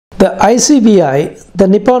The ICEVI, the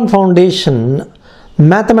Nippon Foundation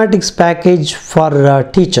Mathematics Package for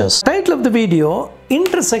Teachers. Title of the video: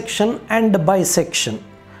 Intersection and Bisection.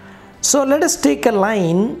 So let us take a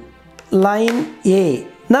line A.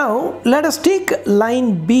 Now let us take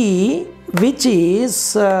line B, which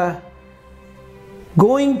is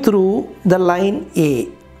going through the line A.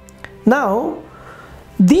 Now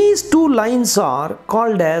these two lines are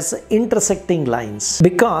called as intersecting lines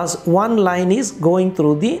because one line is going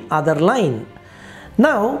through the other line.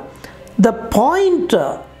 Now the point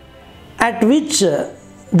at which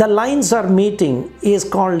the lines are meeting is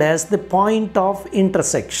called as the point of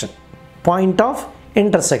intersection. Point of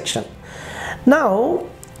intersection. Now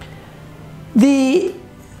the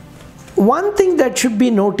one thing that should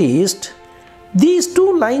be noticed, these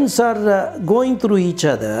two lines are going through each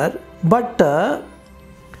other, but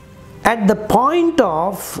at the point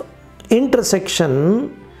of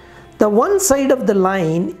intersection, the one side of the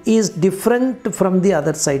line is different from the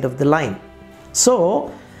other side of the line.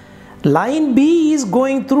 So line B is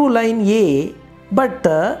going through line A, but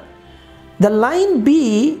the line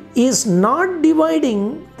B is not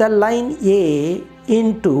dividing the line A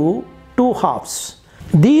into two halves.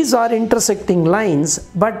 These are intersecting lines,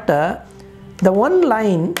 but the one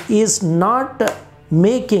line is not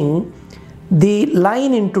making the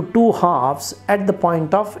line into two halves at the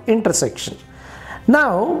point of intersection.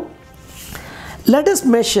 Now let us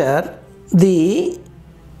measure the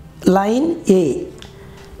line A.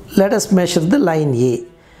 Let us measure the line A.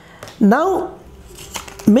 Now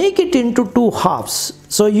make it into two halves.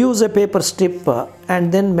 So use a paper strip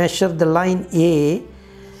and then measure the line A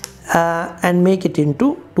and make it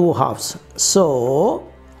into two halves. So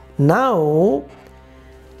now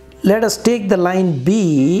let us take the line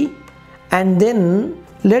B and then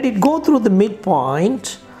let it go through the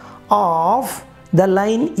midpoint of the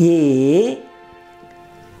line A.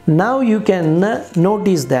 Now you can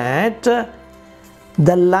notice that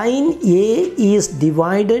the line A is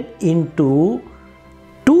divided into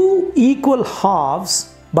two equal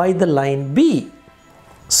halves by the line B.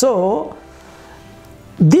 So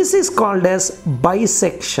this is called as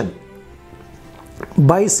bisection.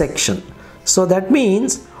 Bisection. So that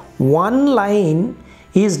means one line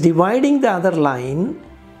is dividing the other line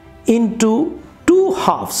into two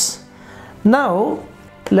halves. Now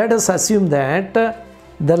let us assume that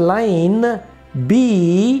the line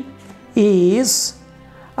B is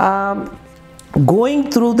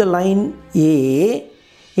going through the line A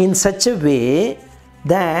in such a way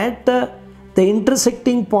that the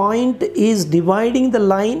intersecting point is dividing the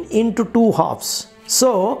line into two halves.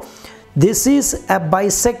 So this is a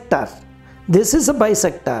bisector. This is a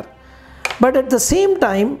bisector. But at the same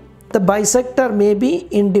time, the bisector may be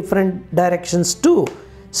in different directions too.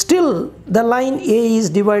 Still, the line A is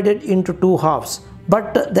divided into two halves,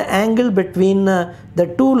 but the angle between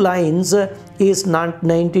the two lines is not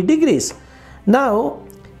 90 degrees. Now,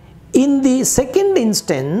 in the second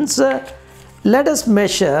instance, let us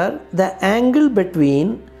measure the angle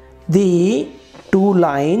between the two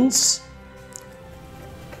lines,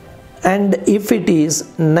 and if it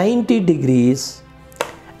is 90 degrees,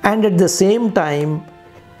 and at the same time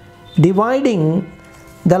dividing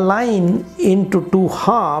the line into two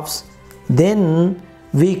halves, then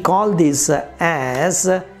we call this as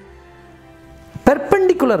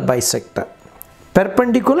perpendicular bisector.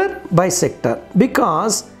 Perpendicular bisector,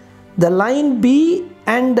 because the line B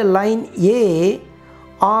and the line A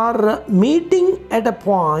are meeting at a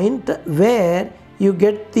point where you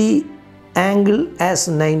get the angle as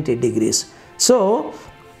 90 degrees. So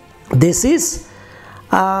this is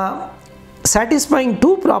satisfying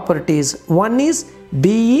two properties. One is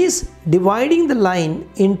B is dividing the line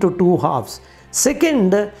into two halves.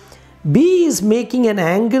 Second, B is making an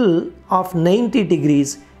angle of 90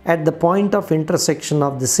 degrees at the point of intersection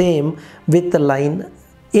of the same with the line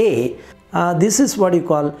A. This is what you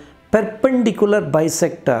call perpendicular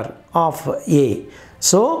bisector of A.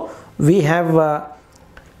 So we have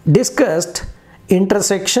discussed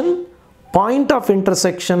intersection, point of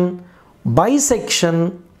intersection,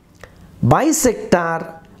 bisection,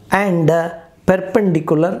 bisector and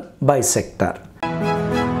perpendicular bisector.